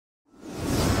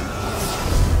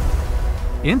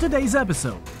In today's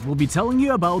episode, we'll be telling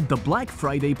you about the Black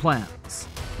Friday plans.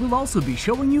 We'll also be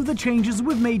showing you the changes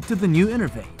we've made to the new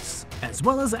interface, as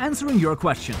well as answering your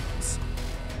questions.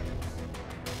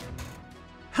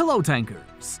 Hello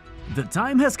tankers! The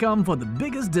time has come for the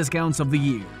biggest discounts of the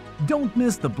year. Don't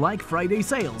miss the Black Friday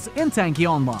sales in Tanki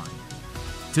Online.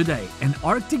 Today, an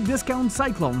Arctic discount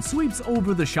cyclone sweeps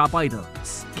over the shop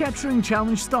items, capturing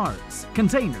challenge stars,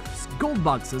 containers, gold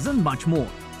boxes, and much more,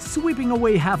 sweeping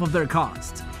away half of their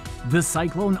cost. This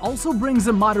cyclone also brings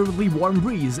a moderately warm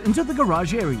breeze into the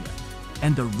garage area,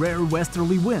 and a rare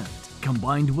westerly wind,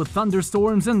 combined with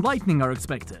thunderstorms and lightning, are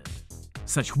expected.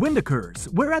 Such wind occurs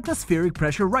where atmospheric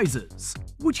pressure rises,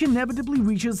 which inevitably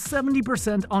reaches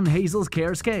 70% on Hazel's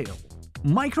Care scale.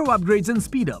 Micro upgrades and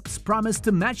speed-ups promise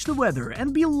to match the weather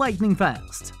and be lightning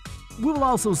fast. We will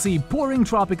also see pouring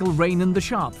tropical rain in the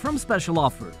shop from special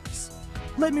offers.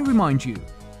 Let me remind you,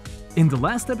 in the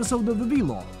last episode of the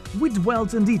vlog, we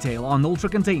dwelt in detail on Ultra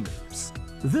containers.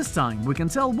 This time we can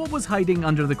tell what was hiding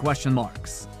under the question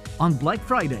marks. On Black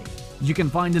Friday, you can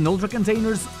find in Ultra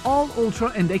containers all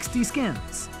Ultra and XT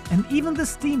skins, and even the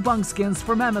Steampunk skins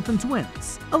for Mammoth and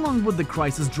Twins, along with the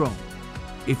Crisis drone.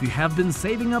 If you have been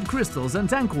saving up crystals and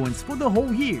tank coins for the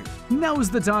whole year, now is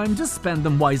the time to spend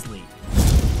them wisely.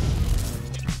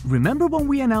 Remember when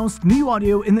we announced new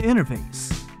audio in the interface?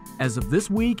 As of this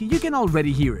week, you can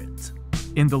already hear it.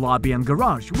 In the lobby and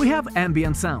garage, we have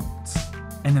ambient sounds.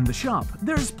 And in the shop,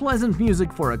 there's pleasant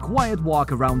music for a quiet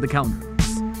walk around the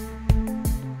counters.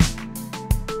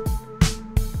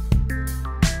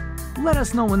 Let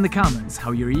us know in the comments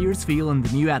how your ears feel in the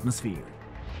new atmosphere.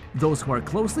 Those who are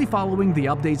closely following the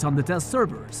updates on the test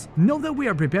servers know that we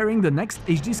are preparing the next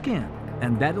HD skin,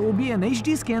 and that it will be an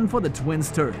HD skin for the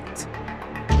Twins turret.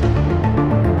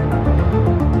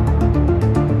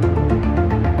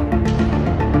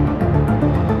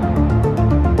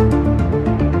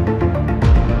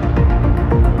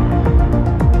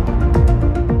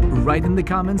 Write in the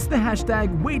comments the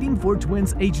hashtag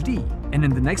 #WaitingForTwinsHD, and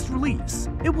in the next release,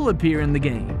 it will appear in the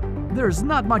game. There's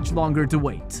not much longer to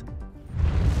wait.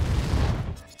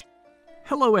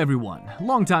 Hello everyone,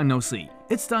 long time no see.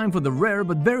 It's time for the rare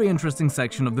but very interesting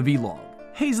section of the vlog.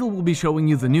 Hazel will be showing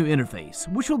you the new interface,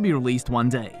 which will be released one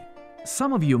day.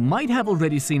 Some of you might have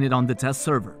already seen it on the test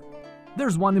server.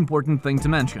 There's one important thing to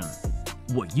mention.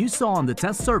 What you saw on the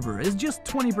test server is just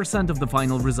 20% of the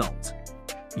final result.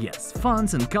 Yes,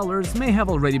 fonts and colors may have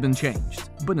already been changed,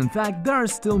 but in fact there are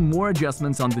still more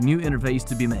adjustments on the new interface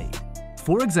to be made.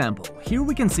 For example, here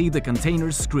we can see the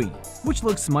containers screen, which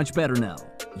looks much better now.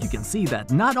 You can see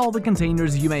that not all the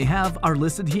containers you may have are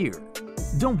listed here.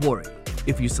 Don't worry,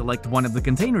 if you select one of the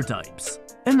container types,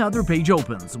 another page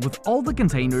opens with all the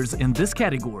containers in this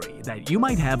category that you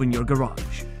might have in your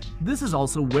garage. This is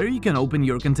also where you can open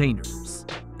your containers.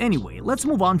 Anyway, let's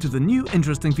move on to the new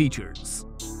interesting features.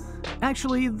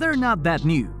 Actually, they're not that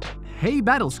new. Hey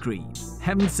battle screen,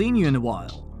 haven't seen you in a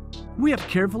while. We have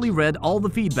carefully read all the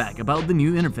feedback about the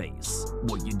new interface,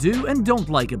 what you do and don't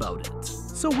like about it,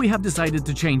 so we have decided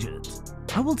to change it.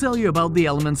 I will tell you about the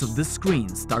elements of this screen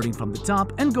starting from the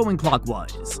top and going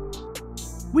clockwise.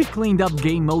 We've cleaned up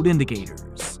game mode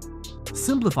indicators,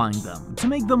 simplifying them to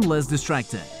make them less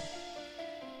distracting.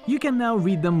 You can now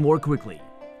read them more quickly.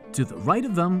 To the right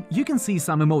of them, you can see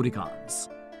some emoticons.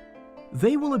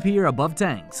 They will appear above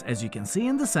tanks, as you can see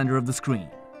in the center of the screen.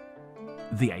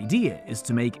 The idea is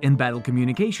to make in-battle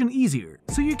communication easier,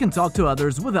 so you can talk to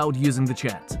others without using the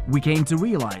chat. We came to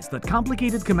realize that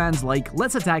complicated commands like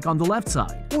 "let's attack on the left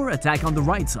side" or "attack on the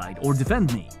right side" or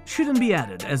 "defend me" shouldn't be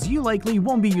added, as you likely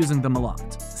won't be using them a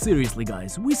lot. Seriously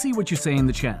guys, we see what you say in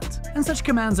the chat, and such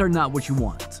commands are not what you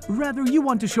want. Rather, you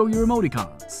want to show your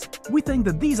emoticons. We think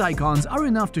that these icons are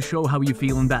enough to show how you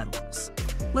feel in battles.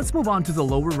 Let's move on to the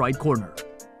lower right corner.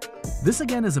 This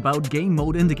again is about game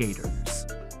mode indicators.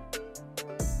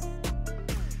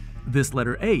 This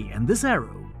letter A and this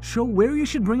arrow show where you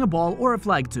should bring a ball or a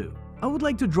flag to. I would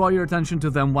like to draw your attention to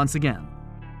them once again.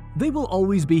 They will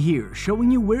always be here, showing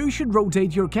you where you should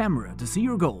rotate your camera to see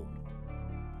your goal.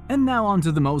 And now on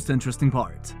to the most interesting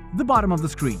part, the bottom of the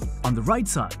screen. On the right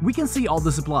side, we can see all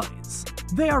the supplies.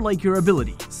 They are like your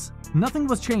abilities. Nothing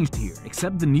was changed here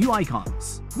except the new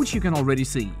icons, which you can already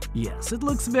see. Yes, it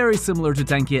looks very similar to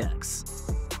Tanki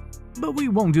X. But we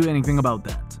won't do anything about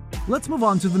that. Let's move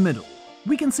on to the middle.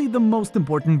 We can see the most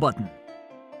important button.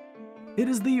 It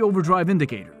is the overdrive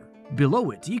indicator.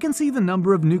 Below it, you can see the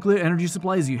number of nuclear energy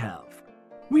supplies you have.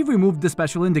 We've removed the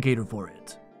special indicator for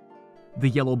it. The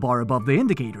yellow bar above the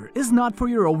indicator is not for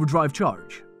your overdrive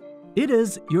charge. It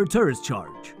is your turret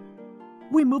charge.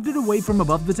 We moved it away from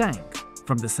above the tank,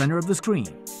 from the center of the screen,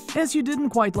 as you didn't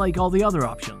quite like all the other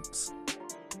options.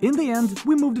 In the end,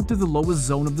 we moved it to the lowest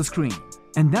zone of the screen.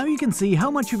 And now you can see how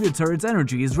much of your turret's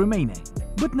energy is remaining,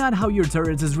 but not how your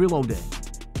turret is reloading.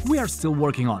 We are still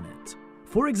working on it.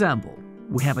 For example,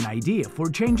 we have an idea for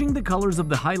changing the colors of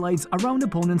the highlights around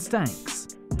opponents'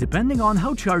 tanks, depending on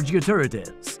how charged your turret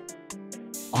is.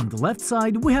 On the left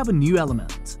side, we have a new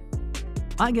element.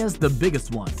 I guess the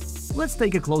biggest one. Let's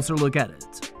take a closer look at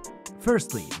it.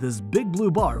 Firstly, this big blue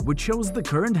bar which shows the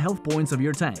current health points of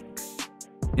your tank.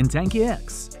 In Tanki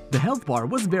X, the health bar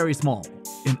was very small.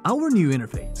 In our new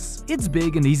interface, it's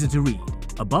big and easy to read.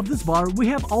 Above this bar, we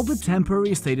have all the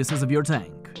temporary statuses of your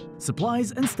tank,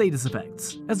 supplies and status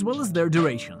effects, as well as their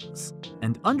durations.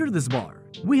 And under this bar,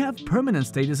 we have permanent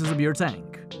statuses of your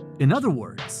tank. In other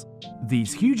words,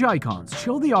 these huge icons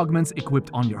show the augments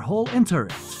equipped on your hull and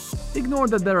turret. Ignore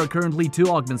that there are currently 2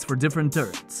 augments for different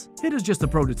turrets. It is just a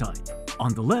prototype.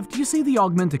 On the left, you see the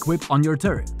augment equipped on your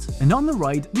turret, and on the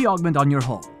right, the augment on your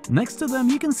hull. Next to them,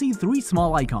 you can see 3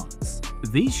 small icons.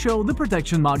 These show the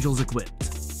protection modules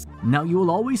equipped. Now you will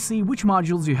always see which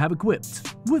modules you have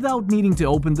equipped, without needing to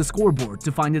open the scoreboard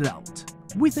to find it out.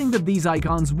 We think that these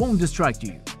icons won't distract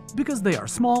you, because they are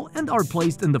small and are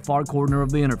placed in the far corner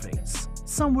of the interface,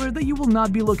 somewhere that you will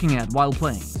not be looking at while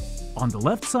playing. On the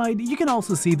left side, you can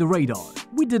also see the radar.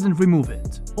 We didn't remove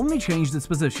it, only changed its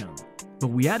position. But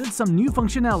we added some new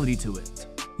functionality to it.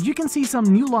 You can see some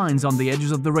new lines on the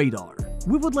edges of the radar.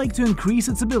 We would like to increase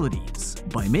its abilities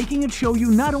by making it show you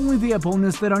not only the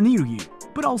opponents that are near you,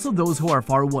 but also those who are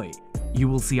far away. You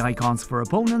will see icons for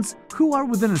opponents who are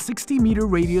within a 60-meter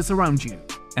radius around you.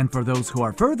 And for those who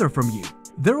are further from you,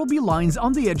 there will be lines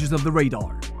on the edges of the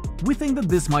radar. We think that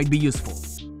this might be useful.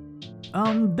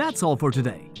 That's all for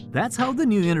today. That's how the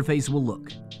new interface will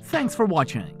look. Thanks for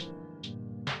watching.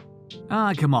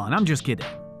 Come on, I'm just kidding.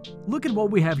 Look at what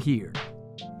we have here.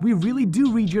 We really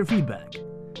do read your feedback,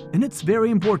 and it's very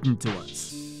important to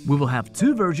us. We will have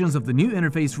 2 versions of the new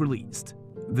interface released.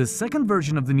 The second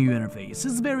version of the new interface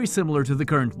is very similar to the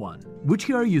current one, which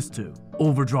you are used to.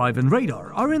 Overdrive and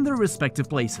radar are in their respective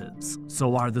places,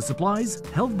 so are the supplies,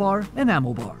 health bar, and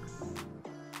ammo bar.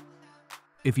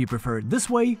 If you prefer it this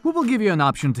way, we will give you an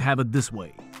option to have it this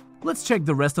way. Let's check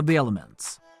the rest of the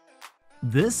elements.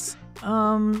 This?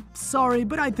 Sorry,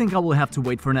 but I think I will have to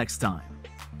wait for next time.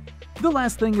 The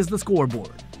last thing is the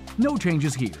scoreboard. No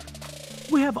changes here.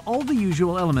 We have all the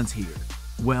usual elements here.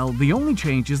 Well, the only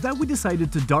change is that we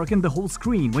decided to darken the whole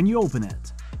screen when you open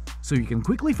it, so you can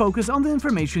quickly focus on the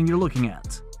information you're looking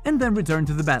at, and then return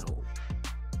to the battle.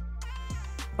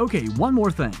 Okay, one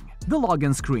more thing, the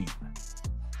login screen.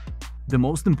 The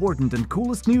most important and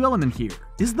coolest new element here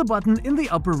is the button in the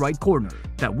upper right corner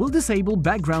that will disable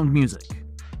background music.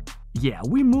 Yeah,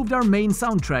 we moved our main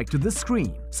soundtrack to this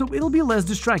screen, so it'll be less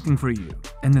distracting for you.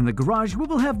 And in the garage, we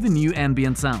will have the new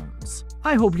ambient sounds.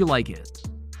 I hope you like it.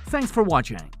 Thanks for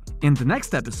watching. In the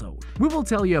next episode, we will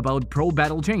tell you about pro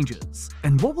battle changes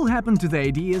and what will happen to the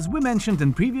ideas we mentioned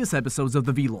in previous episodes of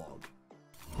the vlog.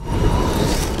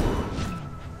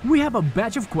 We have a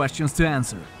batch of questions to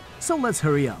answer, so let's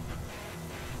hurry up.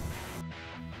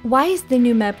 Why is the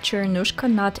new map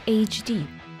Chernushka not HD?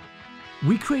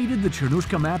 We created the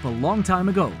Chernushka map a long time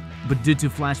ago, but due to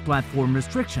Flash platform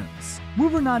restrictions, we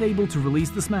were not able to release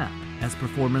this map, as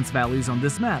performance values on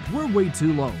this map were way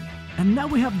too low. And now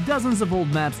we have dozens of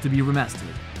old maps to be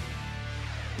remastered.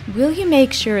 Will you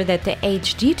make sure that the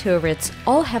HD turrets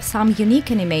all have some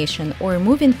unique animation or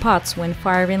moving parts when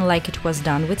firing like it was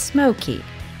done with Smokey?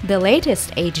 The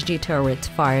latest HD turret,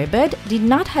 Firebird, did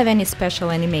not have any special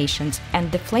animations,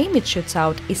 and the flame it shoots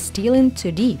out is still in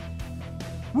 2D.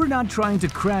 We're not trying to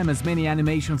cram as many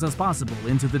animations as possible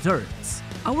into the turrets.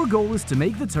 Our goal is to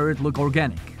make the turret look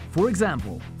organic. For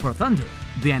example, for Thunder,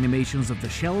 the animations of the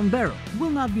shell and barrel will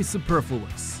not be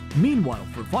superfluous. Meanwhile,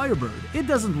 for Firebird, it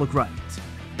doesn't look right.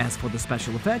 As for the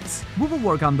special effects, we will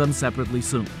work on them separately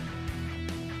soon.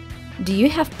 Do you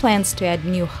have plans to add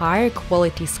new higher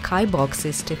quality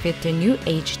skyboxes to fit the new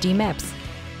HD maps?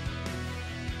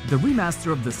 The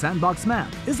remaster of the Sandbox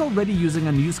map is already using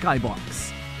a new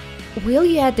skybox. Will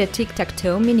you add the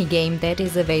tic-tac-toe minigame that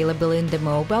is available in the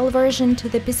mobile version to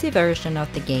the PC version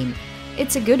of the game?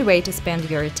 It's a good way to spend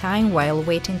your time while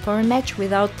waiting for a match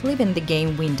without leaving the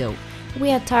game window.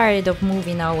 We are tired of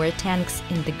moving our tanks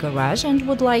in the garage and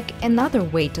would like another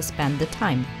way to spend the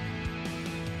time.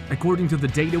 According to the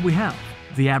data we have,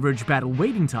 the average battle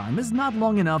waiting time is not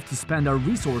long enough to spend our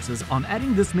resources on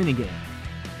adding this minigame.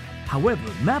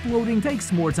 However, map loading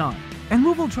takes more time, and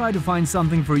we will try to find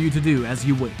something for you to do as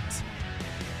you wait.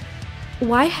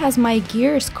 Why has my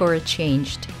gear score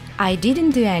changed? I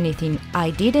didn't do anything,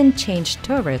 I didn't change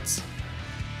turrets.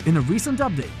 In a recent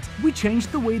update, we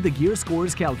changed the way the gear score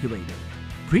is calculated.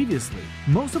 Previously,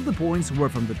 most of the points were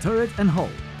from the turret and hull.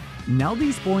 Now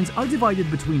these points are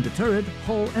divided between the turret,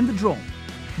 hull and the drone.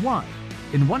 Why?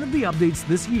 In one of the updates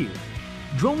this year,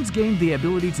 drones gained the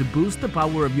ability to boost the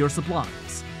power of your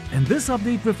supplies, and this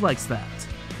update reflects that.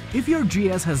 If your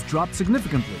GS has dropped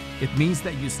significantly, it means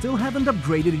that you still haven't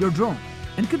upgraded your drone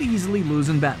and could easily lose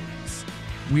in battles.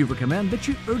 We recommend that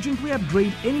you urgently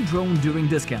upgrade any drone during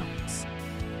discounts.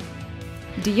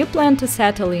 Do you plan to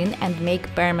settle in and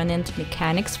make permanent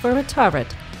mechanics for a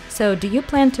turret? So do you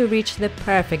plan to reach the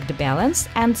perfect balance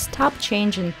and stop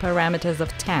changing parameters of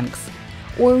tanks?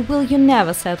 Or will you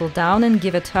never settle down and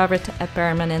give a turret a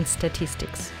permanent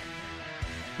statistics?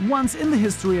 Once in the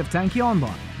history of Tanki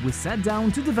Online, we sat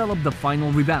down to develop the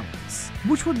final rebalance,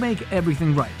 which would make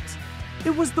everything right.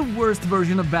 It was the worst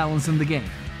version of balance in the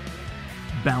game.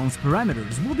 Balance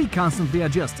parameters will be constantly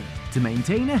adjusted to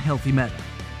maintain a healthy meta.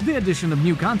 The addition of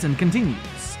new content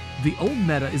continues, the old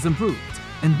meta is improved,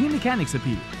 and new mechanics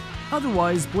appear.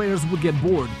 Otherwise, players would get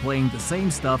bored playing the same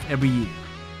stuff every year.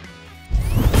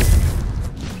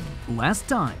 Last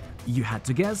time, you had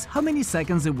to guess how many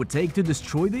seconds it would take to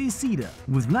destroy the Isida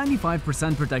with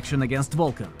 95% protection against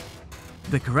Vulcan.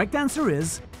 The correct answer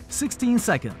is 16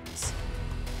 seconds.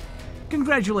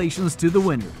 Congratulations to the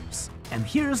winners! And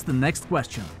here's the next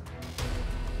question.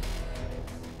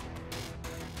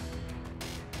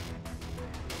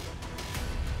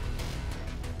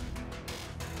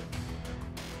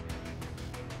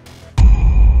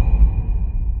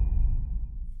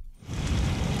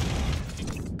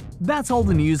 That's all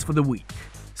the news for the week.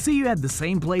 See you at the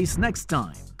same place next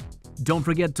time. Don't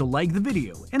forget to like the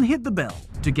video and hit the bell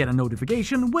to get a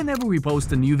notification whenever we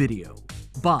post a new video.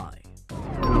 Bye!